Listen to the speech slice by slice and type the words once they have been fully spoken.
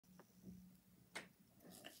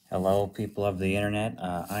Hello, people of the internet.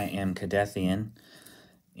 I am Cadethian,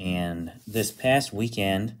 and this past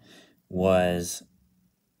weekend was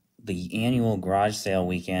the annual garage sale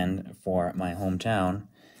weekend for my hometown.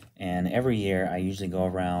 And every year, I usually go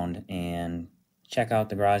around and check out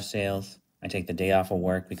the garage sales. I take the day off of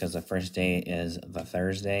work because the first day is the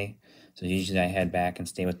Thursday. So usually, I head back and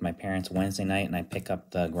stay with my parents Wednesday night, and I pick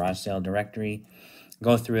up the garage sale directory,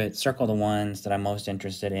 go through it, circle the ones that I'm most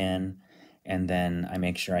interested in, and then I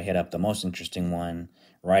make sure I hit up the most interesting one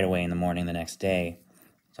right away in the morning the next day.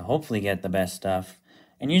 So hopefully get the best stuff.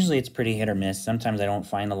 And usually it's pretty hit or miss. Sometimes I don't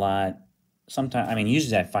find a lot. Sometimes, I mean,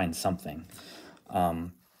 usually I find something.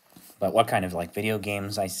 Um, but what kind of like video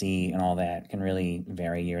games I see and all that can really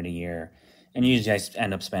vary year to year. And usually I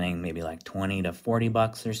end up spending maybe like 20 to 40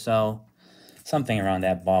 bucks or so, something around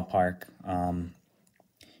that ballpark.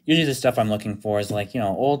 Usually the stuff I'm looking for is like,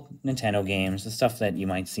 old Nintendo games, the stuff that you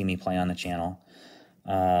might see me play on the channel.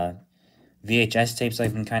 Uh, VHS tapes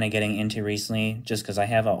I've been kind of getting into recently just because I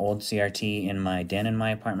have an old CRT in my den in my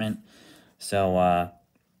apartment. So I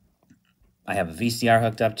have a VCR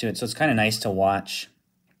hooked up to it. So it's kind of nice to watch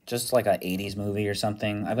just like a 80s movie or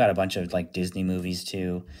something. I've got a bunch of like Disney movies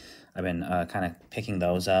too. I've been kind of picking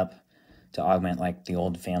those up to augment like the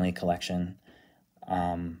old family collection.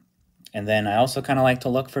 Um, and then I also kind of like to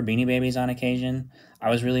look for Beanie Babies on occasion. I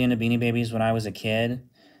was really into Beanie Babies when I was a kid,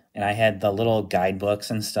 and I had the little guidebooks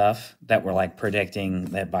and stuff that were like predicting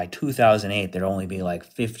that by 2008 there'd only be like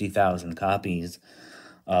 50,000 copies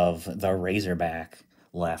of the Razorback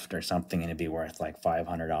left or something, and it'd be worth like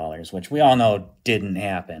 $500, which we all know didn't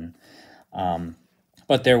happen. Um,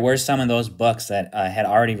 but there were some of those books that had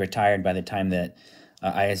already retired by the time that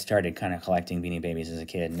I had started kind of collecting Beanie Babies as a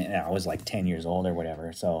kid, and I was like 10 years old or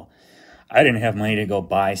whatever. So I didn't have money to go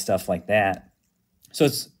buy stuff like that. So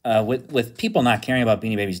it's with people not caring about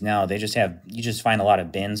Beanie Babies now, you just find a lot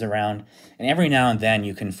of bins around, and every now and then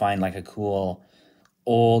you can find like a cool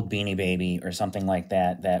old Beanie Baby or something like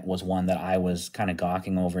that that was one that I was kind of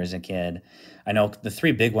gawking over as a kid. I know the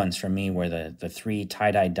three big ones for me were the three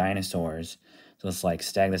tie-dyed dinosaurs. So it's like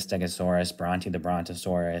Stag the Stegosaurus, Bronte the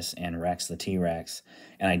Brontosaurus, and Rex the T-Rex.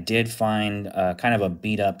 And I did find kind of a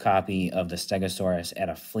beat-up copy of the Stegosaurus at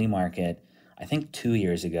a flea market, I think 2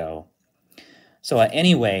 years ago. So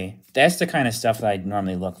anyway, that's the kind of stuff that I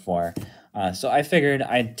normally look for. So I figured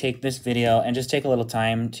I'd take this video and just take a little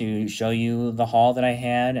time to show you the haul that I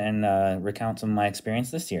had and recount some of my experience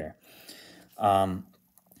this year. So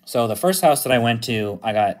the first house that I went to,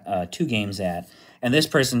 I got two games at. And this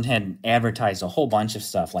person had advertised a whole bunch of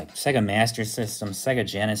stuff like Sega Master System, Sega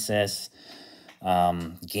Genesis,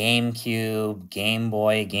 GameCube, Game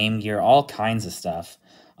Boy, Game Gear, all kinds of stuff.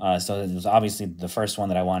 So it was obviously the first one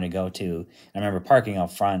that I wanted to go to. I remember parking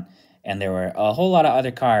up front, and there were a whole lot of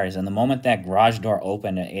other cars. And the moment that garage door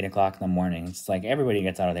opened at 8 o'clock in the morning, it's like everybody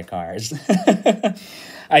gets out of their cars.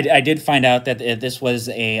 I did find out that this was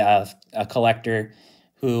a collector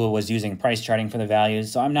who was using price charting for the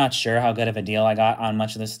values. So I'm not sure how good of a deal I got on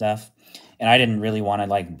much of this stuff. And I didn't really want to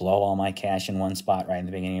like blow all my cash in one spot right in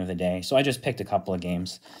the beginning of the day. So I just picked a couple of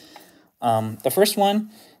games. The first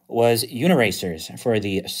one was Uniracers for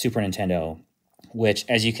the Super Nintendo, which,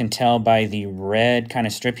 as you can tell by the red kind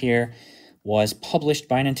of strip here, was published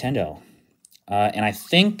by Nintendo. And I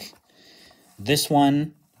think this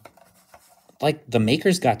one, like the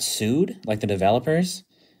makers got sued, like the developers.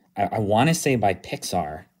 I want to say by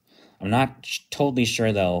Pixar. I'm not totally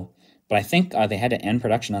sure though, but I think they had to end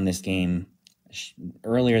production on this game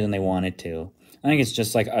earlier than they wanted to. I think it's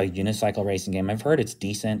just like a unicycle racing game. I've heard it's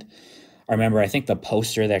decent. I think the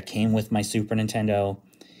poster that came with my Super Nintendo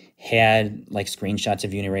had like screenshots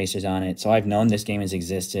of Uniracers on it. So I've known this game has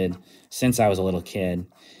existed since I was a little kid.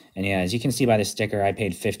 And yeah, as you can see by the sticker, I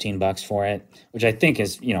paid 15 bucks for it, which I think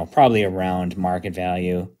is, probably around market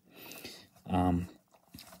value.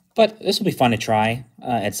 But this will be fun to try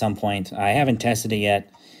at some point. I haven't tested it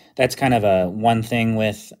yet. That's kind of a one thing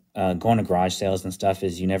with going to garage sales and stuff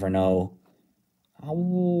is you never know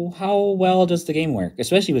how well does the game work,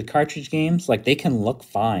 especially with cartridge games. Like they can look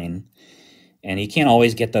fine, and you can't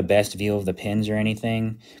always get the best view of the pins or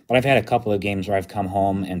anything. But I've had a couple of games where I've come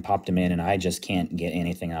home and popped them in, and I just can't get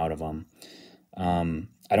anything out of them.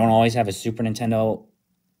 I don't always have a Super Nintendo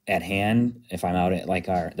at hand if I'm out at like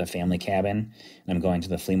the family cabin and I'm going to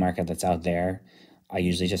the flea market that's out there. I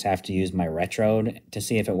usually just have to use my Retrode to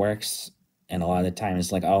see if it works. And a lot of the time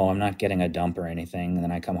it's like, oh, I'm not getting a dump or anything. And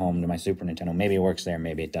then I come home to my Super Nintendo. Maybe it works there,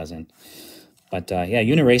 maybe it doesn't. But yeah,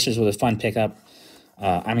 Uniracers was a fun pickup.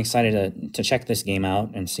 I'm excited to check this game out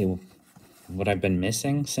and see what I've been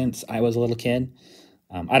missing since I was a little kid.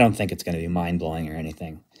 I don't think it's going to be mind-blowing or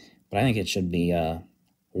anything, but I think it should be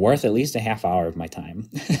worth at least a half hour of my time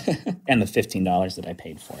and the $15 that I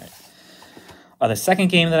paid for it. The second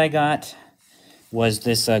game that I got was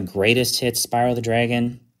this Greatest Hits Spyro the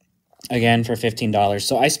Dragon, again for $15.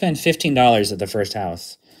 So I spent $15 at the first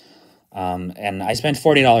house, and I spent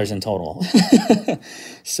 $40 in total.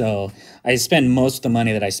 So I spent most of the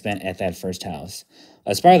money that I spent at that first house.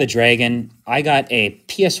 Spyro the Dragon, I got a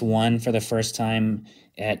PS1 for the first time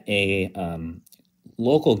at a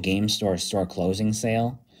local game store closing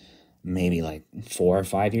sale, maybe like 4 or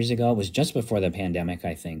 5 years ago. It was just before the pandemic,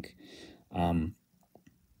 I think.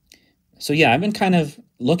 So yeah, I've been kind of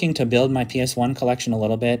looking to build my PS1 collection a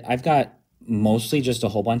little bit. I've got mostly just a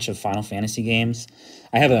whole bunch of Final Fantasy games.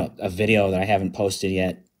 I have a video that I haven't posted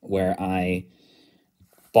yet where I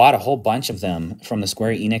bought a whole bunch of them from the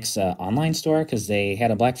Square Enix online store because they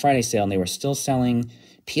had a Black Friday sale and they were still selling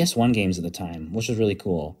PS1 games at the time, which was really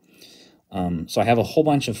cool. So I have a whole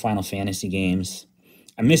bunch of Final Fantasy games.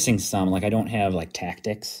 I'm missing some, like I don't have like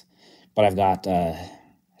Tactics, but I've got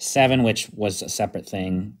 7, which was a separate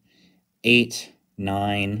thing, 8,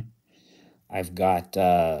 9. I've got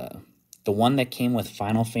the one that came with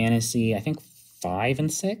Final Fantasy, I think 5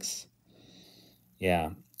 and 6.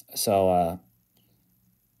 Yeah, so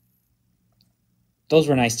those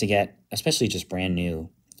were nice to get, especially just brand new.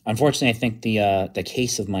 Unfortunately, I think the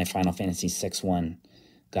case of my Final Fantasy 6 one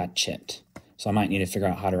got chipped, so I might need to figure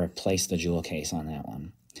out how to replace the jewel case on that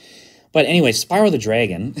one. But anyway, Spyro the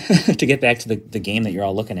Dragon, to get back to the game that you're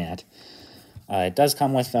all looking at, it does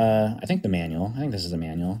come with, I think, the manual. I think this is the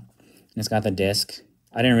manual. And it's got the disc.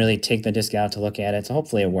 I didn't really take the disc out to look at it, so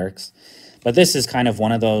hopefully it works. But this is kind of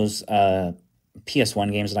one of those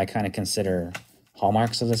PS1 games that I kind of consider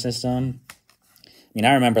hallmarks of the system. I mean,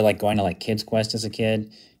 I remember like going to like Kids Quest as a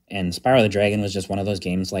kid, and Spyro the Dragon was just one of those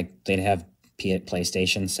games like they'd have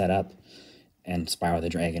PlayStation set up, and Spyro the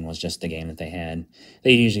Dragon was just the game that they had.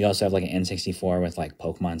 They usually also have like an N64 with like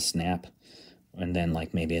Pokemon Snap, and then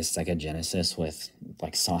like maybe it's like a Genesis with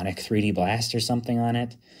like Sonic 3D Blast or something on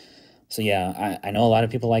it. So yeah, I know a lot of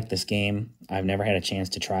people like this game. I've never had a chance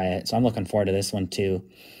to try it, so I'm looking forward to this one too.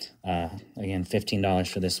 Again, $15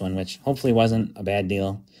 for this one, which hopefully wasn't a bad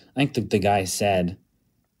deal. I think the guy said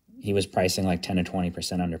he was pricing like 10 to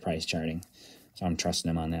 20% under price charting, so I'm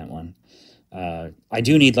trusting him on that one. I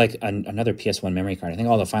do need like another PS1 memory card. I think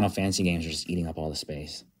all the Final Fantasy games are just eating up all the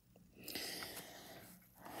space.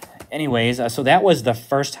 Anyways, so that was the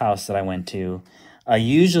first house that I went to.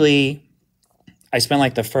 Usually I spent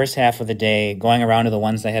like the first half of the day going around to the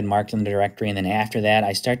ones I had marked in the directory, and then after that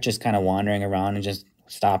I start just kind of wandering around and just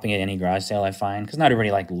stopping at any garage sale I find, because not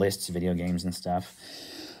everybody like lists video games and stuff.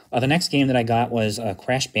 The next game that I got was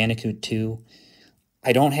Crash Bandicoot 2.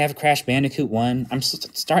 I don't have Crash Bandicoot 1. I'm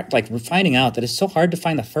finding out that it's so hard to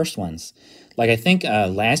find the first ones. Like I think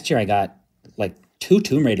last year I got like 2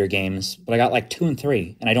 Tomb Raider games, but I got like 2 and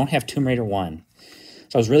 3, and I don't have Tomb Raider 1.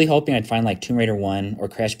 So I was really hoping I'd find like Tomb Raider 1 or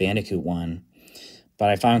Crash Bandicoot 1, but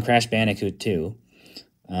I found Crash Bandicoot 2.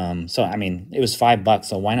 So I mean, it was $5,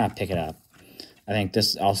 so why not pick it up? I think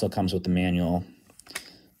this also comes with the manual.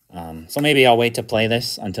 So maybe I'll wait to play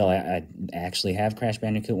this until I actually have Crash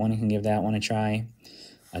Bandicoot 1 and can give that one a try.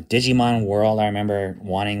 Digimon World, I remember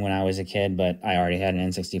wanting when I was a kid, but I already had an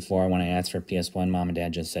N64. When I asked for PS1, Mom and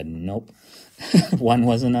Dad just said nope. 1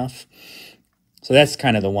 was enough. So that's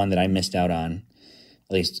kind of the one that I missed out on,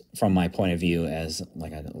 at least from my point of view as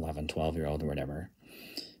like an 11, 12-year-old or whatever.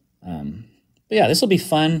 But yeah, this will be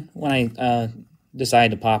fun when I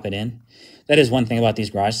decide to pop it in. That is one thing about these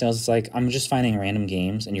garage sales. It's like I'm just finding random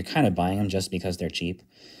games, and you're kind of buying them just because they're cheap.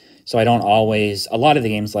 So I don't always... A lot of the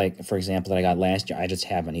games, like, for example, that I got last year, I just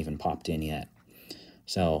haven't even popped in yet.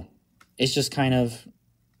 So it's just kind of...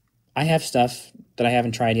 I have stuff that I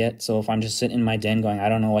haven't tried yet, so if I'm just sitting in my den going, I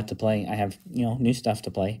don't know what to play, I have, new stuff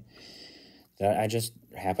to play that I just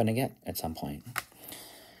happen to get at some point.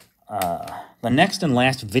 The next and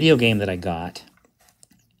last video game that I got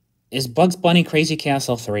is Bugs Bunny Crazy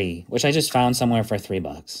Castle 3, which I just found somewhere for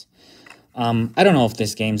 $3. I don't know if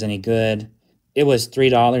this game's any good. It was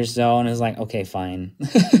 $3 though, and I was like, okay, fine.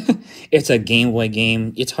 It's a Game Boy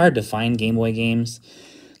game. It's hard to find Game Boy games.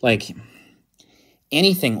 Like,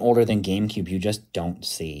 anything older than GameCube, you just don't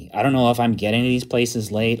see. I don't know if I'm getting to these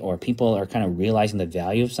places late, or people are kind of realizing the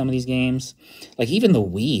value of some of these games. Like, even the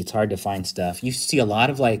Wii, it's hard to find stuff. You see a lot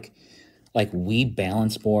of, like Wii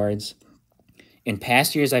balance boards. In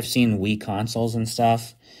past years, I've seen Wii consoles and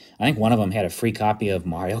stuff. I think one of them had a free copy of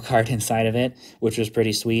Mario Kart inside of it, which was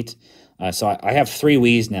pretty sweet. So I have 3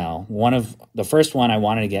 Wiis now. The first one I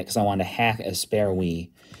wanted to get because I wanted to hack a spare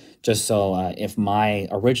Wii, just so if my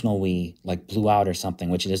original Wii like blew out or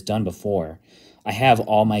something, which it has done before, I have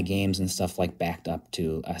all my games and stuff like backed up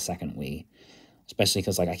to a second Wii, especially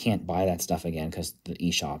because like I can't buy that stuff again because the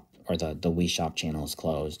eShop or the Wii Shop channel is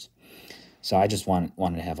closed. So I just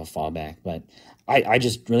wanted to have a fallback, but I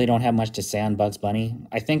just really don't have much to say on Bugs Bunny.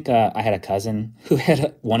 I think I had a cousin who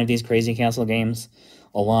had one of these Crazy Castle games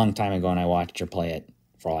a long time ago, and I watched her play it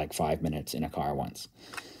for like 5 minutes in a car once.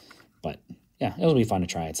 But yeah, it'll be fun to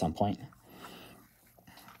try at some point.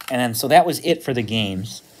 And then, so that was it for the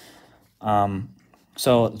games.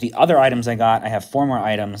 So the other items I got, I have 4 more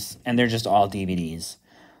items, and they're just all DVDs.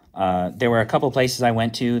 There were a couple places I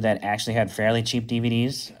went to that actually had fairly cheap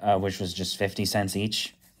DVDs, which was just 50 cents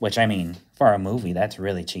each, which, I mean, for a movie, that's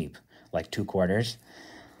really cheap, like 2 quarters.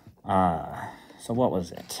 So what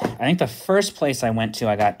was it? I think the first place I went to,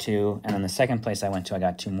 I got 2, and then the second place I went to, I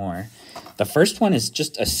got 2 more. The first one is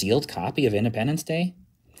just a sealed copy of Independence Day,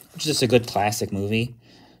 which is just a good classic movie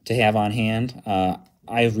to have on hand.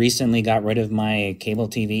 I recently got rid of my cable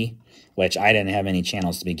TV, which I didn't have any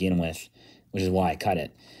channels to begin with, which is why I cut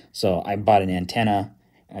it. So I bought an antenna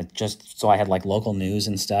just so I had like local news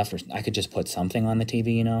and stuff, or I could just put something on the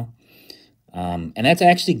TV, you know. And that's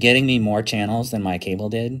actually getting me more channels than my cable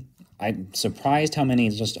did. I'm surprised how many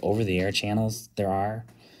just over-the-air channels there are.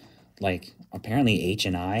 Like, apparently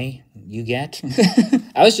H&I you get.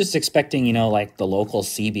 I was just expecting, you know, like the local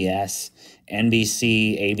CBS,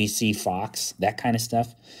 NBC, ABC, Fox, that kind of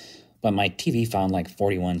stuff. But my TV found like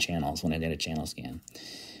 41 channels when I did a channel scan.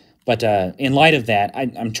 But in light of that,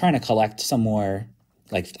 I'm trying to collect some more,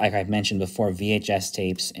 like I've mentioned before, VHS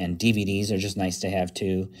tapes and DVDs are just nice to have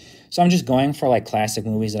too. So I'm just going for like classic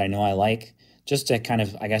movies that I know I like, just to kind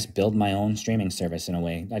of, I guess, build my own streaming service in a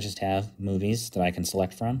way. I just have movies that I can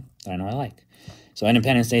select from that I know I like. So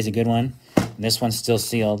Independence Day is a good one. And this one's still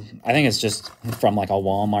sealed. I think it's just from like a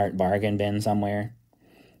Walmart bargain bin somewhere.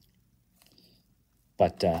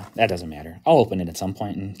 But that doesn't matter. I'll open it at some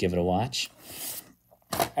point and give it a watch.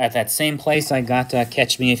 At that same place, I got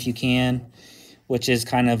Catch Me If You Can, which is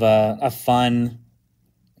kind of a fun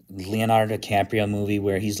Leonardo DiCaprio movie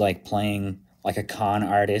where he's like playing like a con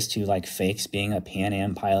artist who like fakes being a Pan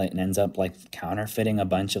Am pilot and ends up like counterfeiting a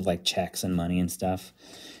bunch of like checks and money and stuff.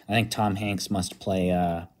 I think Tom Hanks must play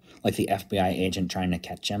like the FBI agent trying to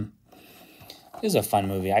catch him. It was a fun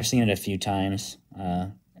movie. I've seen it a few times.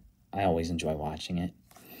 I always enjoy watching it.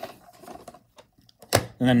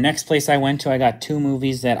 And the next place I went to, I got 2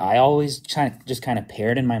 movies that I always just kind of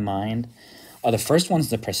paired in my mind. The first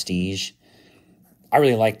one's The Prestige. I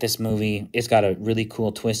really like this movie. It's got a really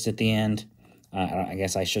cool twist at the end. I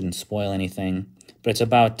guess I shouldn't spoil anything. But it's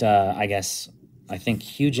about, I think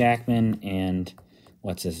Hugh Jackman and,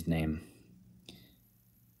 what's his name?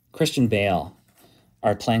 Christian Bale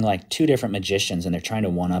are playing like 2 different magicians, and they're trying to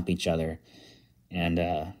one-up each other.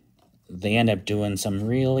 And they end up doing some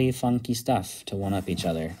really funky stuff to one-up each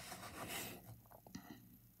other.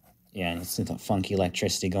 Yeah, and it's the funky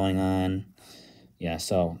electricity going on. Yeah,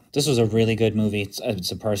 so this was a really good movie.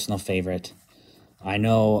 It's a personal favorite. I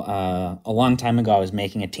know a long time ago I was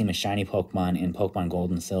making a team of shiny Pokemon in Pokemon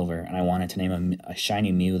Gold and Silver, and I wanted to name a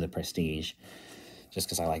shiny Mew the Prestige, just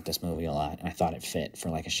because I like this movie a lot, and I thought it fit for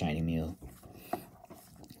like a shiny Mew.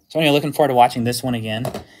 So anyway, looking forward to watching this one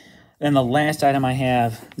again. Then the last item I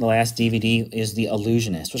have, the last DVD, is The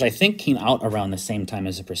Illusionist, which I think came out around the same time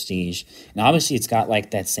as The Prestige. Now, obviously, it's got like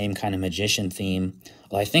that same kind of magician theme.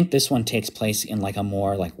 Well, I think this one takes place in like a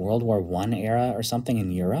more like World War I era or something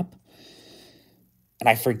in Europe. And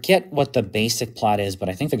I forget what the basic plot is, but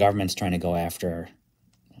I think the government's trying to go after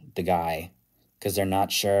the guy because they're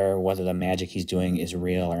not sure whether the magic he's doing is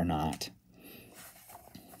real or not.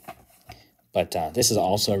 But this is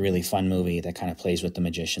also a really fun movie that kind of plays with the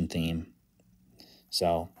magician theme.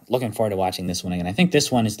 So looking forward to watching this one again. I think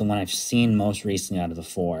this one is the one I've seen most recently out of the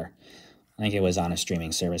 4. I think it was on a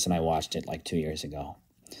streaming service, and I watched it like 2 years ago.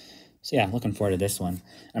 So yeah, looking forward to this one.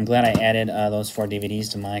 I'm glad I added those 4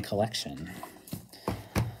 DVDs to my collection.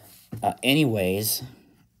 Anyways,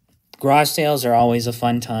 garage sales are always a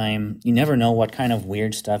fun time. You never know what kind of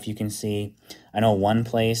weird stuff you can see. I know one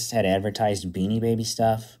place had advertised Beanie Baby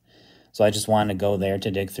stuff. So I just wanted to go there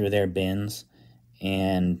to dig through their bins.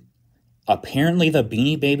 And apparently the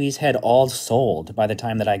Beanie Babies had all sold by the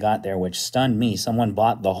time that I got there, which stunned me. Someone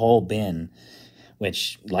bought the whole bin,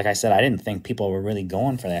 which, like I said, I didn't think people were really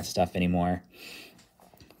going for that stuff anymore.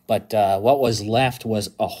 But what was left was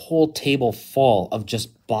a whole table full of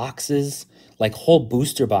just boxes, like whole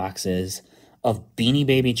booster boxes of Beanie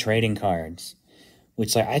Baby trading cards,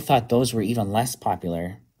 which like I thought those were even less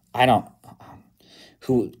popular. I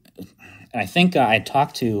think I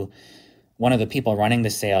talked to one of the people running the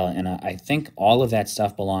sale, and I think all of that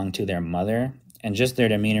stuff belonged to their mother, And just their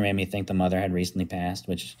demeanor made me think the mother had recently passed,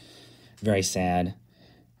 which very sad.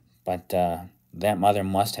 But that mother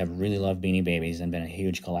must have really loved Beanie Babies and been a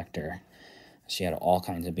huge collector. She had all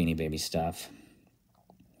kinds of Beanie Baby stuff.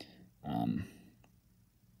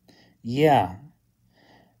 Yeah.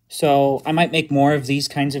 So I might make more of these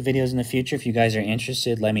kinds of videos in the future. If you guys are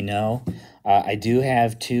interested, let me know. I do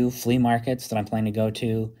have 2 flea markets that I'm planning to go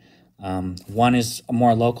to. One is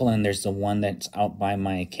more local, and there's the one that's out by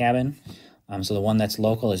my cabin. So the one that's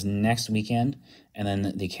local is next weekend, and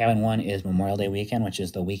then the cabin one is Memorial Day weekend, which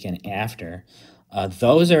is the weekend after.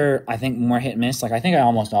 Those are, I think, more hit and miss. Like, I think I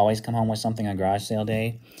almost always come home with something on garage sale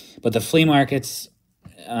day. But the flea markets,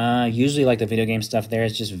 usually, like, the video game stuff there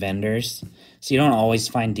is just vendors. So you don't always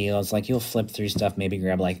find deals. Like, you'll flip through stuff, maybe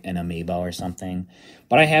grab, like, an amiibo or something.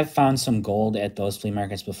 But I have found some gold at those flea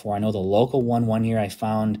markets before. I know the local one year I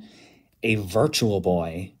found a Virtual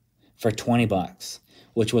Boy for 20 bucks,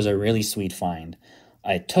 which was a really sweet find.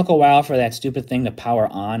 It took a while for that stupid thing to power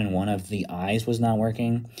on, and one of the eyes was not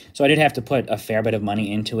working. So I did have to put a fair bit of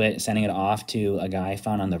money into it, sending it off to a guy I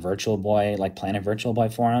found on the Virtual Boy, like Planet Virtual Boy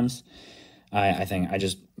forums. I think I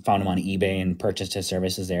just found him on eBay and purchased his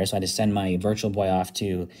services there. So I had to send my Virtual Boy off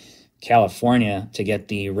to California to get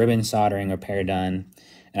the ribbon soldering repair done.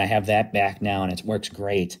 And I have that back now, and it works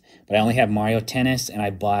great. But I only have Mario Tennis, and I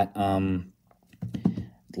bought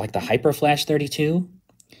like the Hyper Flash 32.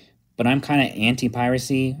 But I'm kind of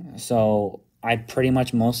anti-piracy, so I pretty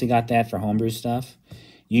much mostly got that for homebrew stuff.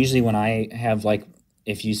 Usually when I have, like,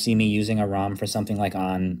 if you see me using a ROM for something like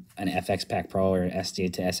on an FX Pack Pro or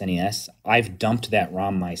SD to SNES, I've dumped that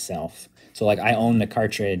ROM myself. So, like, I own the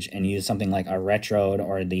cartridge and use something like a Retrode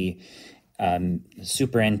or the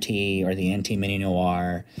Super NT or the NT Mini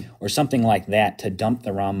Noir or something like that to dump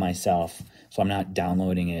the ROM myself, so I'm not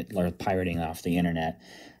downloading it or pirating off the internet.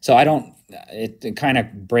 So I don't, it kind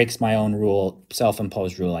of breaks my own rule,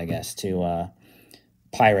 self-imposed rule, I guess, to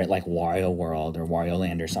pirate like Wario World or Wario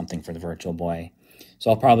Land or something for the Virtual Boy. So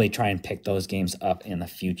I'll probably try and pick those games up in the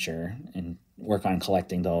future and work on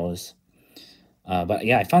collecting those. But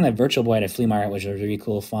yeah, I found that Virtual Boy at a flea market, which was a really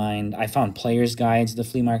cool find. I found player's guides at the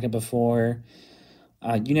flea market before.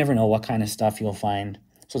 You never know what kind of stuff you'll find.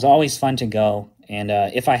 So it's always fun to go. And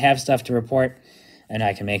if I have stuff to report, and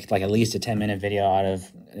I can make like at least a 10-minute video out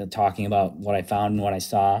of talking about what I found and what I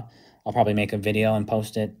saw, I'll probably make a video and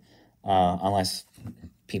post it, unless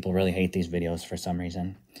people really hate these videos for some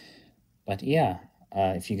reason. But yeah,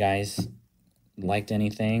 if you guys liked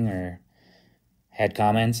anything or had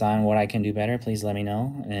comments on what I can do better, please let me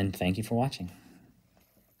know, and thank you for watching.